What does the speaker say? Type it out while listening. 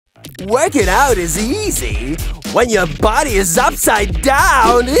Working out is easy when your body is upside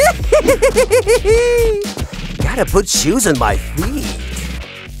down. Gotta put shoes on my feet.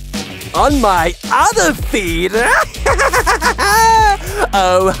 On my other feet.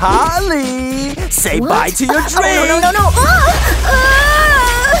 Oh, Harley, say bye to your drink. No.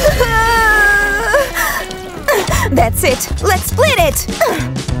 That's it. Let's split it.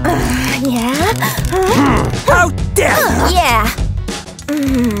 Yeah. How dare you? Yeah.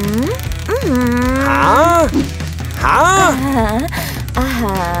 Huh?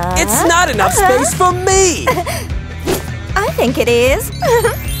 It's not enough space for me. I think it is.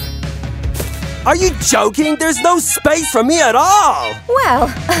 Are you joking? There's no space for me at all.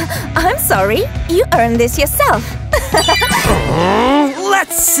 Well, I'm sorry. You earned this yourself.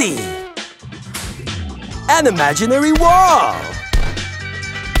 Let's see. An imaginary wall.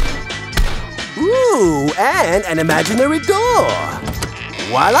 Ooh, and an imaginary door.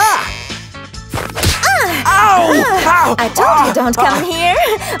 Voila! Ow! Ow! I told you don't come here.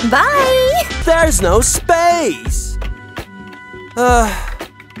 Bye. There's no space.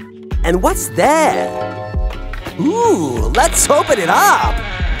 And what's there? Ooh, let's open it up.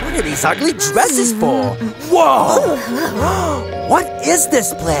 What are these ugly dresses for? Whoa! What is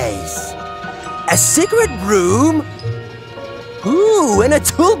this place? A secret room? Ooh, and a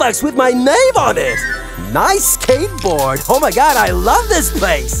toolbox with my name on it. Nice skateboard. Oh my god, I love this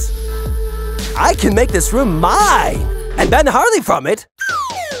place. I can make this room mine and ban Harley from it.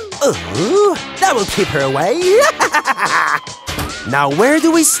 Ooh, that will keep her away. Now, where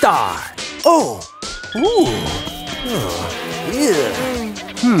do we start? Oh, ooh.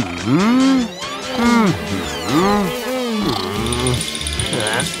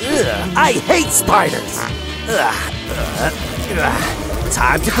 Yeah. I hate spiders.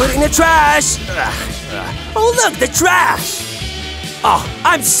 Time to put it in the trash. Oh, look, the trash. Oh,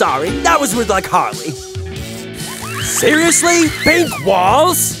 I'm sorry. That was with like Harley. Seriously? Pink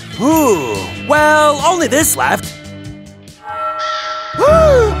walls? Ooh, well, only this left.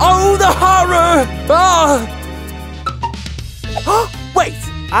 Oh, the horror! Oh. Wait,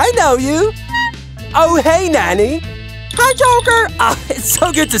 I know you. Oh, hey, Nanny. Hi, Joker. It's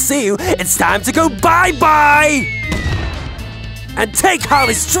so good to see you. It's time to go bye-bye. And take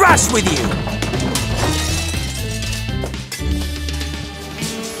Harley's trash with you.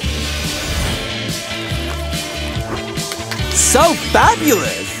 So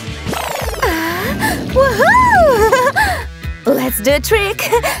fabulous. Woohoo! Let's do a trick.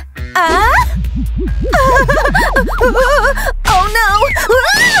 Oh no!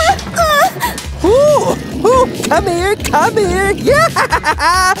 Ooh, come here,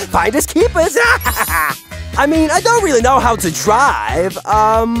 yeah! Finders keepers. I mean, I don't really know how to drive,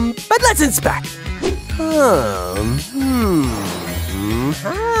 but let's inspect.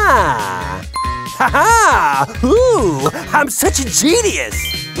 Ha-ha! Ooh, I'm such a genius!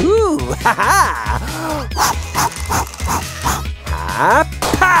 Ooh, ha-ha!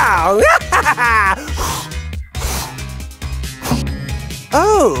 Pow!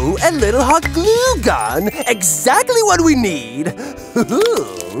 Oh, a little hot glue gun! Exactly what we need!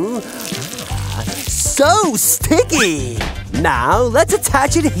 So sticky! Now, let's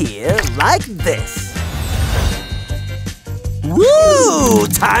attach it here, like this. Woo!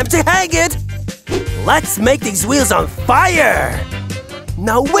 Time to hang it! Let's make these wheels on fire!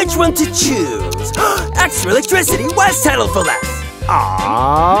 Now, which one to choose? Extra electricity, why settle for less?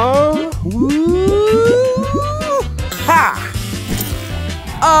 Aww! Ha!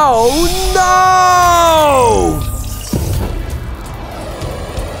 Oh no!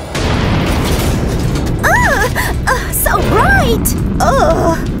 So bright!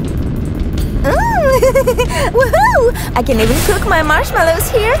 Woohoo! I can even cook my marshmallows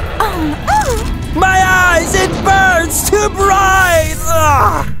here. My eyes, it burns too bright!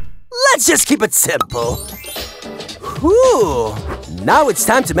 Let's just keep it simple. Whew. Now it's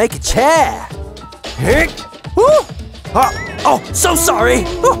time to make a chair. Oh, so sorry.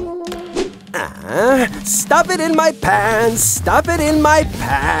 Stuff it in my pants. Stuff it in my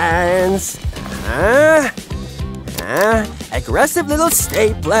pants. Aggressive little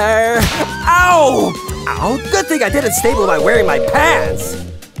stapler. Ow! Ow, good thing I didn't staple by wearing my pants.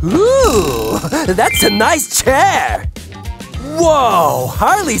 Ooh, that's a nice chair. Whoa,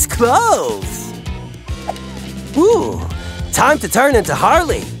 Harley's clothes. Ooh, time to turn into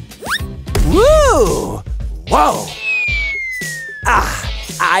Harley. Woo! Whoa!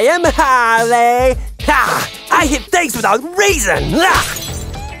 I am Harley. I hit things without reason.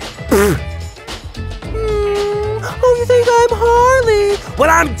 Oh, you think I'm Harley? Well,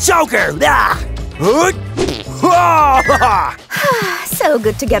 I'm Joker. So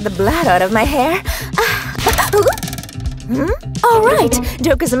good to get the blood out of my hair. All right,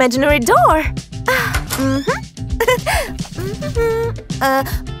 Joker's imaginary door.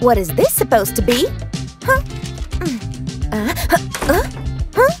 What is this supposed to be?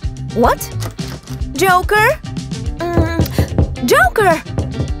 What? Joker? Joker!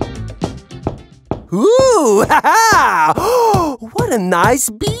 Ooh, ha-ha! What a nice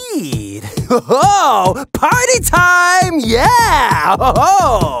bead! Oh, party time! Yeah!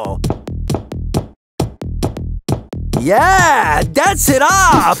 Oh! Yeah, dance it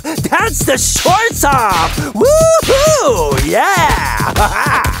off! Dance the shorts off! Woohoo! Yeah!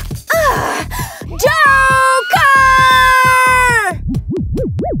 Joker!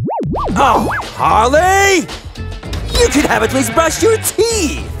 Oh, Harley! You could have at least brushed your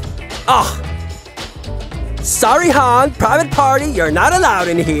teeth! Oh. Sorry, Han. Private party. You're not allowed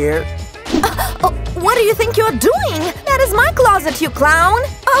in here. What do you think you're doing? That is my closet, you clown.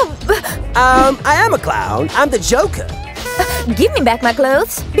 I am a clown. I'm the Joker. Give me back my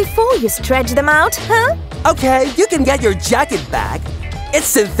clothes before you stretch them out, huh? Okay, you can get your jacket back. It's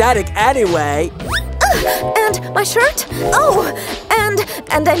synthetic anyway. And my shirt? Oh,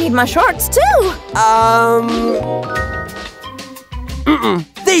 and I need my shorts too.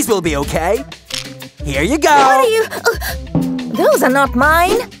 These will be okay. Here you go. What are you... those are not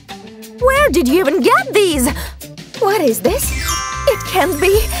mine. Where did you even get these? What is this? It can't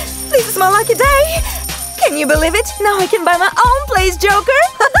be. This is my lucky day. Can you believe it? Now I can buy my own place, Joker.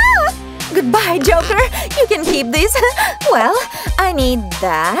 Goodbye, Joker. You can keep these. Well, I need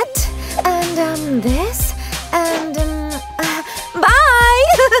that. And, this. And, bye!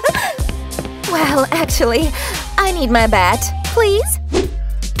 Well, actually, I need my bat. Please?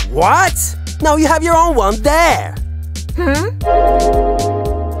 What? No, you have your own one there.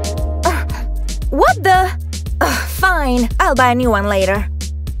 What the? Fine, I'll buy a new one later.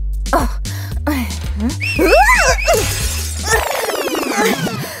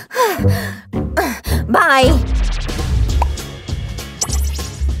 Bye.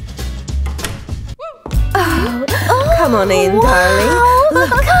 Come on in, darling.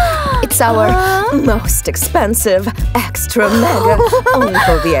 Look, it's our most expensive, extra mega, only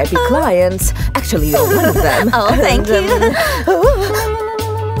for VIP clients. Actually, you're one of them. Oh, thank you.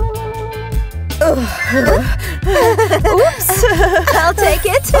 Oops. I'll take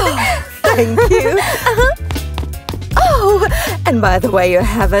it. Thank you. Oh, and by the way, you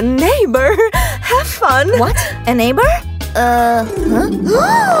have a neighbor. Have fun. What? A neighbor?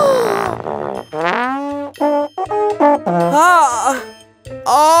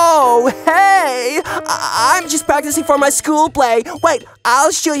 Oh, hey! I'm just practicing for my school play. Wait,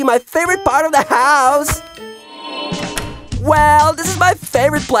 I'll show you my favorite part of the house. Well, this is my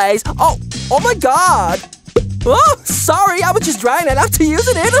favorite place. Oh my God! Oh, sorry, I was just trying it out to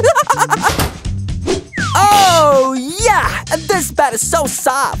using it. Oh, yeah! And this bed is so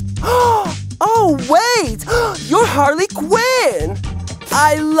soft. Oh, wait! You're Harley Quinn!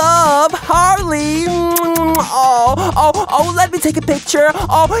 I love Harley! Oh, let me take a picture.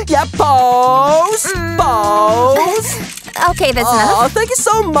 Oh, yeah, pose! Pose! Okay, that's enough. Oh, thank you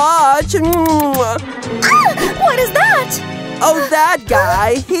so much! What is that? Oh, that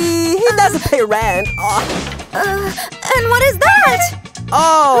guy, he doesn't pay rent. And what is that?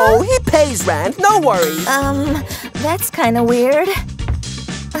 Oh, he pays rent, no worries. That's kind of weird.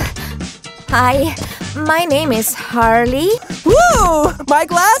 Hi, my name is Harley. Woo! My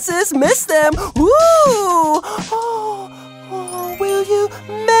glasses, missed them. Woo! Oh, will you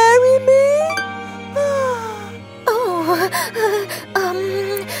marry me?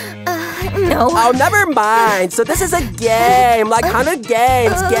 No. Oh, never mind. So this is a game, like 100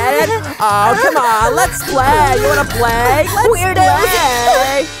 games. Get it? Oh, come on, let's play. You wanna play? Let's play.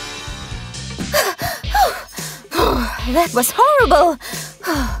 That was horrible.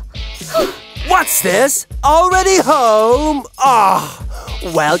 What's this? Already home? Oh,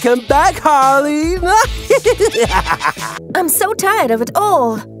 welcome back, Harley. I'm so tired of it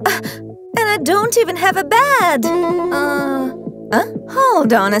all. And I don't even have a bed.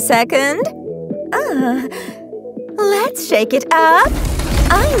 Hold on a second. Let's shake it up.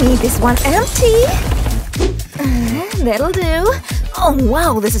 I need this one empty. That'll do. Oh,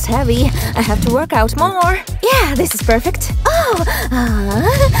 wow, this is heavy. I have to work out more. Yeah, this is perfect. Oh,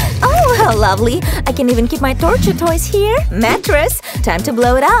 how lovely. I can even keep my torture toys here. Mattress. Time to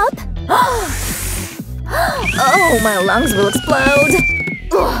blow it up. Oh, my lungs will explode.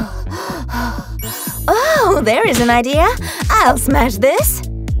 Oh, there is an idea. I'll smash this.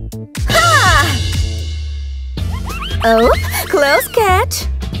 Ha! Oh, close catch.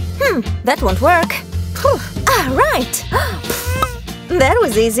 That won't work. Right. That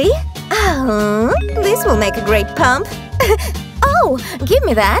was easy. Oh, this will make a great pump. Oh, give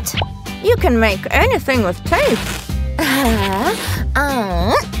me that. You can make anything with tape.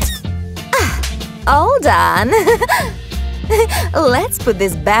 All done. Let's put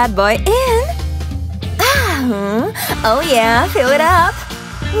this bad boy in. Oh yeah, fill it up.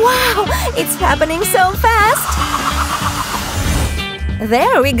 Wow, it's happening so fast.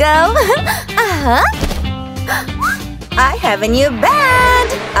 There we go. I have a new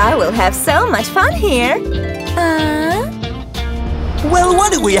bed. I will have so much fun here. Well,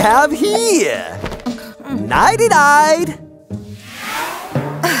 what do we have here? Nighty-night.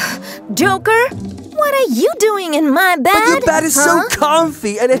 Joker, what are you doing in my bed? But your bed is so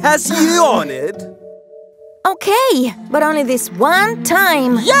comfy and it has you on it. Okay, but only this one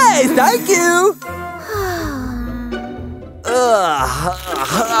time. Yay, thank you.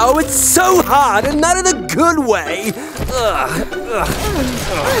 Oh, it's so hot and not in a good way.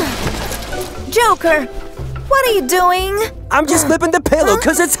 Joker, what are you doing? I'm just flipping the pillow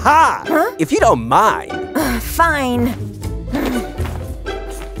because it's hot. If you don't mind. Fine.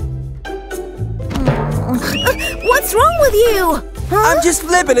 What's wrong with you? I'm just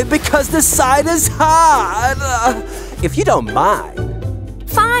flipping it because the side is hot. If you don't mind.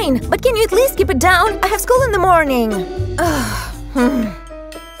 Fine, but can you at least keep it down? I have school in the morning.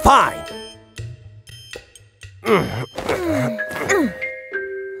 Fine.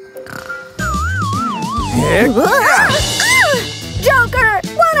 Joker,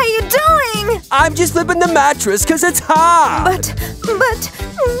 what are you doing? I'm just flipping the mattress because it's hot. But...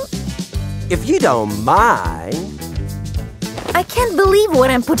 If you don't mind. I can't believe what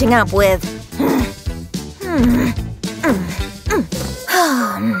I'm putting up with.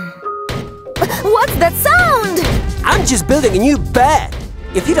 What's that sound? I'm just building a new bed.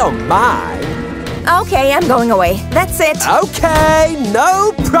 If you don't mind. Okay, I'm going away. That's it. Okay,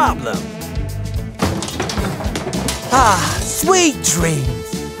 no problem. Sweet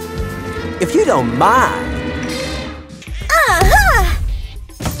dreams. If you don't mind.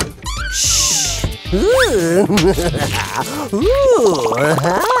 Shh.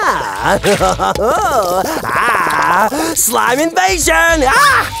 Slime invasion!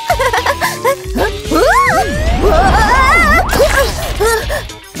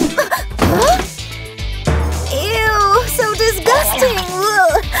 Ew, so disgusting.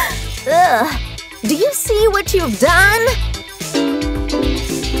 Do you see what you've done?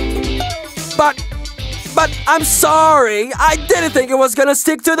 But I'm sorry. I didn't think it was gonna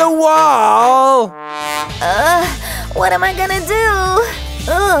stick to the wall. What am I gonna do?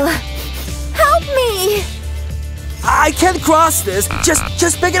 Help me! I can't cross this.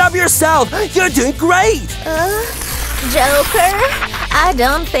 Just pick it up yourself. You're doing great. Joker, I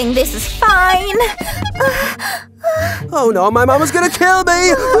don't think this is fine. Oh no, my mama's gonna kill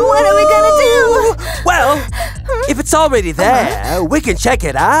me. What are we gonna do? Well, if it's already there, we can check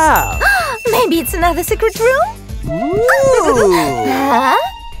it out. Maybe it's another secret room? Ooh.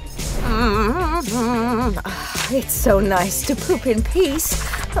 It's so nice to poop in peace.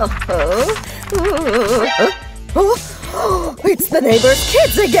 It's the neighbor's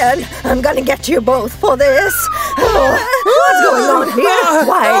kids again. I'm gonna get you both for this. What's going on here?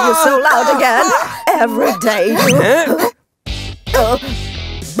 Why are you so loud again? Every day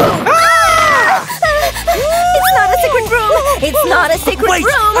It's not a secret room! It's not a secret Wait,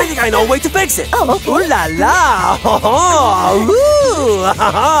 room! I think I know a way to fix it. Oh, okay. Ooh la la!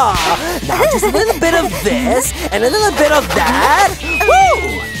 Now just a little bit of this and a little bit of that.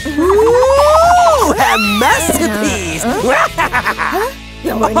 Woo! Woo! A masterpiece!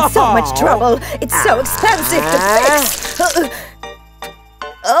 You're in so much trouble. It's so expensive to fix.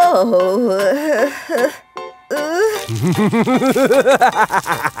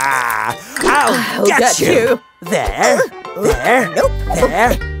 I'll get you. There. Nope.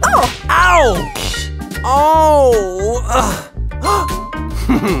 There. Oh! Ouch! Oh!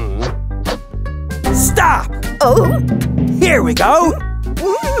 Stop! Oh! Here we go!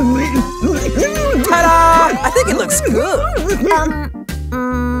 Ta-da! I think it looks good.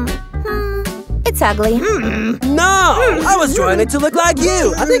 It's ugly. No! I was drawing it to look like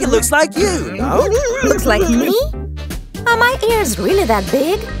you. I think it looks like you, no? Looks like me? Are my ears really that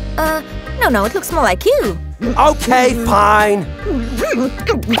big? No, it looks more like you. Okay, fine.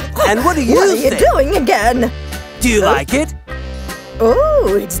 And what do you What are you think? doing again? Do you like it?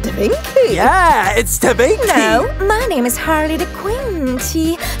 Oh, it's Vinky. Yeah, it's Da Vinci. No, my name is Harley Quinn.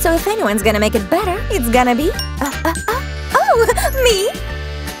 So if anyone's gonna make it better, it's gonna be... me?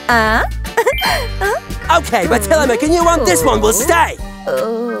 Okay, but tell him a new one, this one will stay.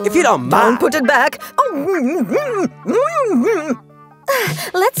 If you don't mind. Don't put it back.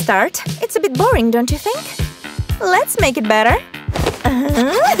 Let's start. It's a bit boring, don't you think? Let's make it better.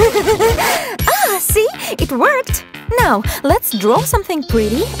 See? It worked. Now, let's draw something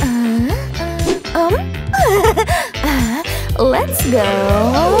pretty. Let's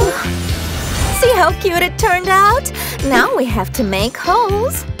go. See how cute it turned out? Now we have to make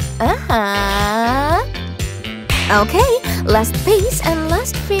holes. Okay, last piece and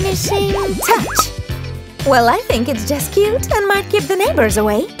last finishing touch. Well, I think it's just cute and might keep the neighbors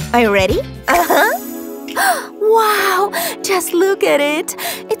away. Are you ready? Wow, just look at it.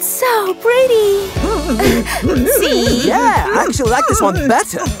 It's so pretty. See? Yeah, I actually like this one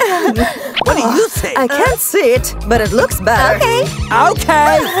better. What do you think? I can't see it, but it looks better. Okay.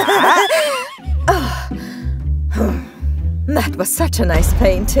 Okay. That was such a nice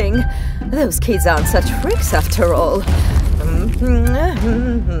painting. Those kids aren't such freaks after all.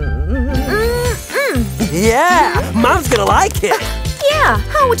 Yeah, Mom's gonna like it. Yeah,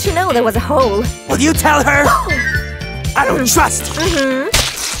 how would she know there was a hole? Will you tell her? I don't trust you.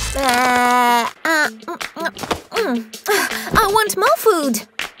 I want more food.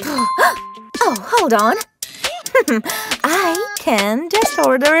 Oh, hold on. I can just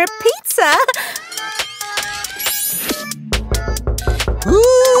order a pizza.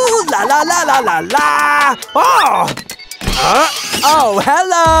 Ooh, la la la la la la! Oh! Oh,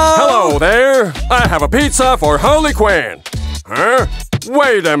 hello! Hello there! I have a pizza for Harley Quinn. Huh?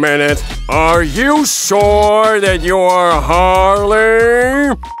 Wait a minute. Are you sure that you're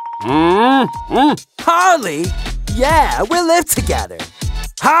Harley? Harley? Yeah, we live together.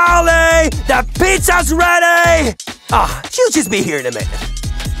 Harley! The pizza's ready! She'll just be here in a minute.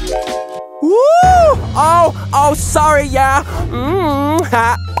 Woo! Oh, sorry, yeah.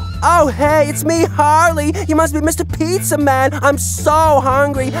 Oh, hey, it's me, Harley. You must be Mr. Pizza Man. I'm so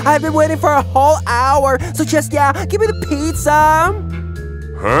hungry. I've been waiting for a whole hour. So just, give me the pizza.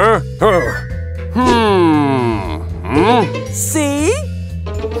 Huh? See?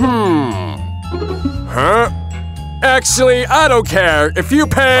 Huh? Actually, I don't care. If you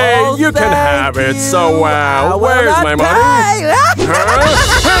pay, you can have it. So, where's my money? Huh?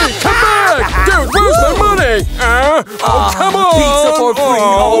 Hey, come back! Dude, where's my money? Come on! Pizza for free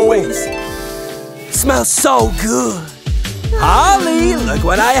always. Smells so good. Harley, look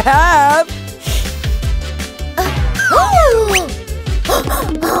what I have.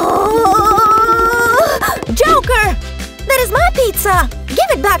 Joker! That is my pizza! Give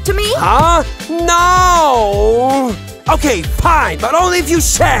it back to me! Huh? No! Okay, fine, but only if you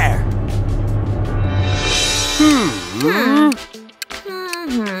share.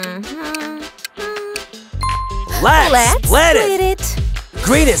 Let's split it.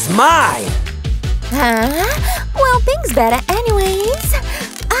 Green is mine. Well, pink's better anyways.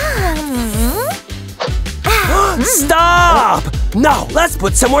 Stop! No, let's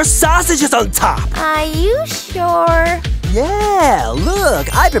put some more sausages on top. Are you sure? Yeah, look,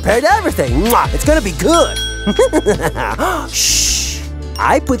 I prepared everything. Mwah, it's gonna be good. Shh.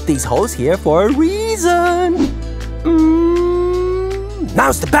 I put these holes here for a reason.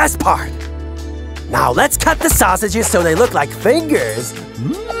 Now's the best part. Now let's cut the sausages so they look like fingers.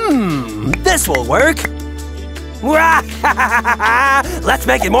 This will work. Let's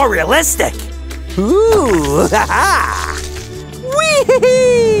make it more realistic. Ooh,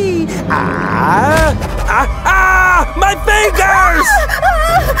 wee! My fingers!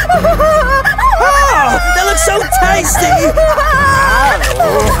 Oh, they look so tasty!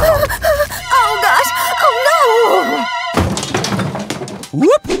 Oh gosh! Oh no!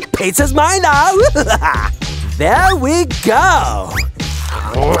 Whoop! Pizza's mine now! There we go!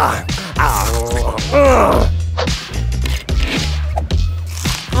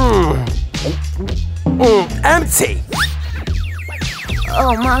 Empty!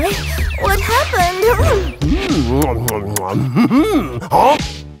 Oh my! What happened? Huh?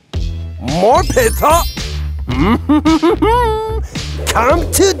 More pizza!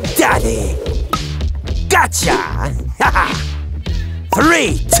 Come to daddy! Gotcha!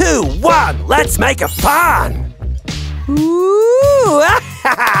 3, 2, 1, let's make it fun! Ooh!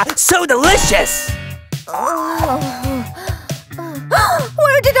 So delicious!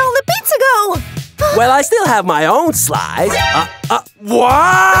 Where did all the pizza go? Well, I still have my own slice.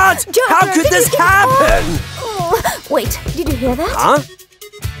 What? Joker, How could this happen? Wait, did you hear that?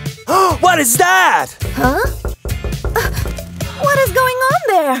 Huh? What is that? Huh? What is going on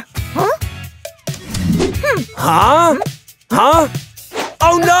there? Huh? Huh?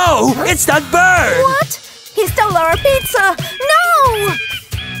 Oh no! It's that bird! What? He stole our pizza! No!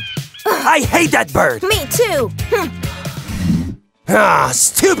 I hate that bird! Me too!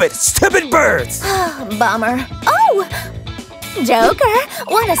 Stupid birds! Bummer. Oh! Joker,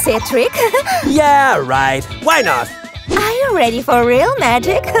 wanna see a trick? Yeah, right. Why not? Are you ready for real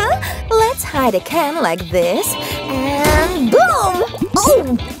magic? Let's hide a can like this, and boom!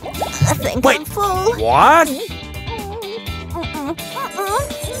 Oh, I think I'm full. What?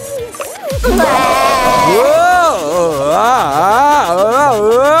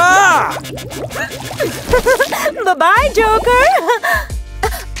 Bye-bye, Joker!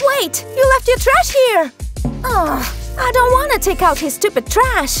 Wait, you left your trash here! Oh, I don't want to take out his stupid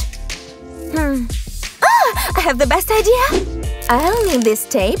trash. I have the best idea. I'll need this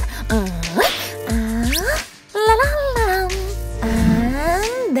tape. La la la.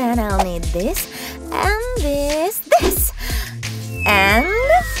 And then I'll need this, and this. And,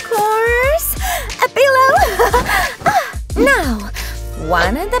 of course, a pillow. Now,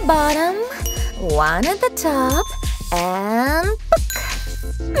 one at the bottom, one at the top, and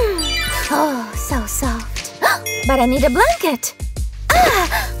oh, so soft. But I need a blanket.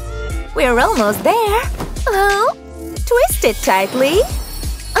 We're almost there. Oh, twist it tightly.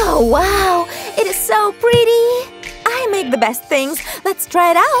 Oh, wow, it is so pretty. I make the best things. Let's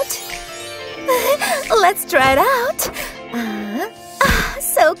try it out. Let's try it out.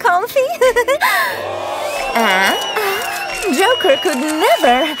 So comfy. Joker could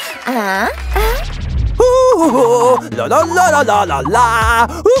never. Ooh, la la la la la la la.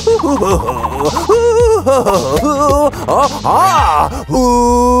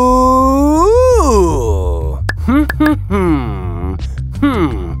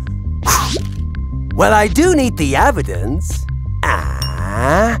 Well, I do need the evidence.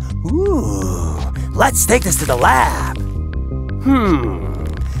 Let's take this to the lab.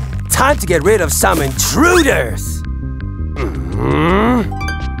 Time to get rid of some intruders.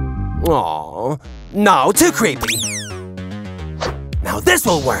 Oh, no, too creepy. Now this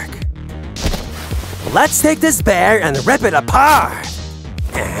will work. Let's take this bear and rip it apart.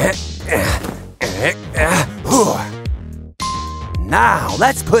 Now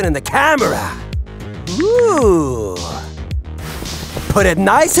let's put in the camera. Ooh. Put it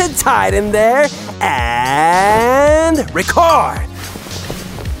nice and tight in there and record.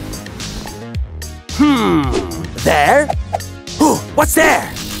 There. Ooh, what's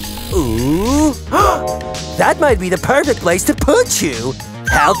there? Ooh. That might be the perfect place to put you.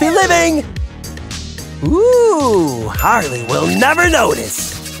 Healthy living. Ooh, Harley will never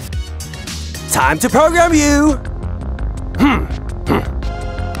notice. Time to program you.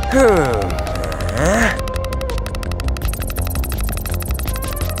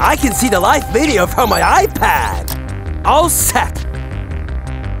 I can see the live video from my iPad. All set.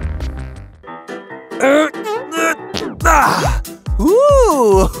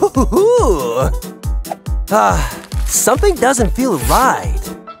 Something doesn't feel right.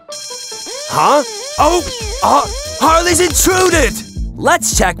 Huh? Oh, Harley's intruded!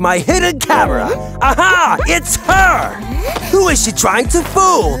 Let's check my hidden camera. Aha! It's her! Who is she trying to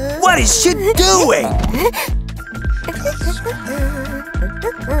fool? What is she doing?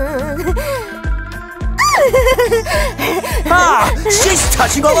 She's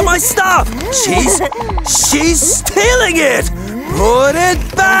touching all of my stuff! She's stealing it! Put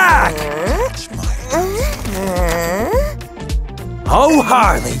it back! Oh,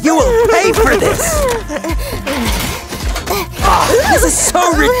 Harley, you will pay for this! This is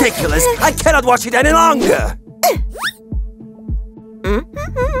so ridiculous! I cannot watch it any longer!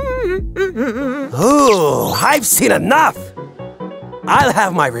 Ooh, I've seen enough! I'll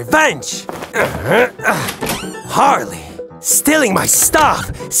have my revenge! Harley, stealing my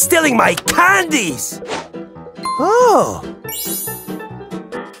stuff! Stealing my candies! Oh!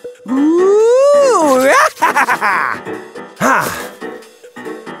 Ooh!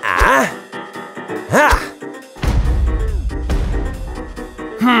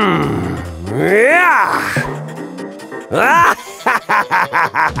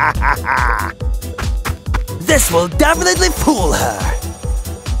 This will definitely fool her.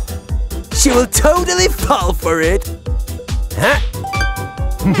 She will totally fall for it.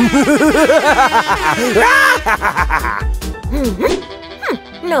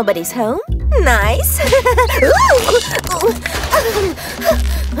 Nobody's home. Nice.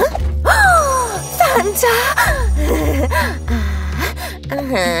 Santa!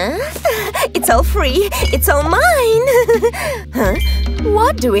 It's all free. It's all mine.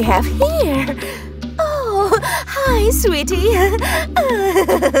 What do we have here? Oh, hi, sweetie.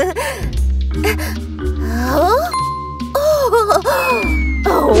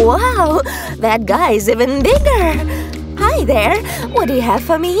 Oh, wow. That guy's even bigger. Hi there. What do you have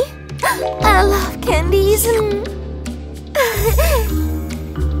for me? I love candies.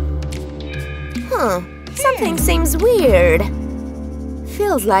 Something seems weird.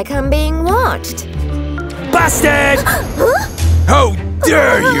 feels like I'm being watched. Busted! How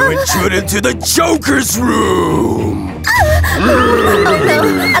dare you intrude into the Joker's room! Oh no,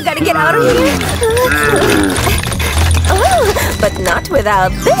 I gotta get out of here. Oh, but not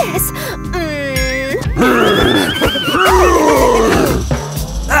without this.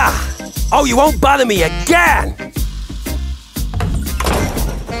 Oh, you won't bother me again!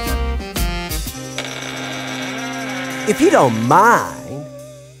 If you don't mind,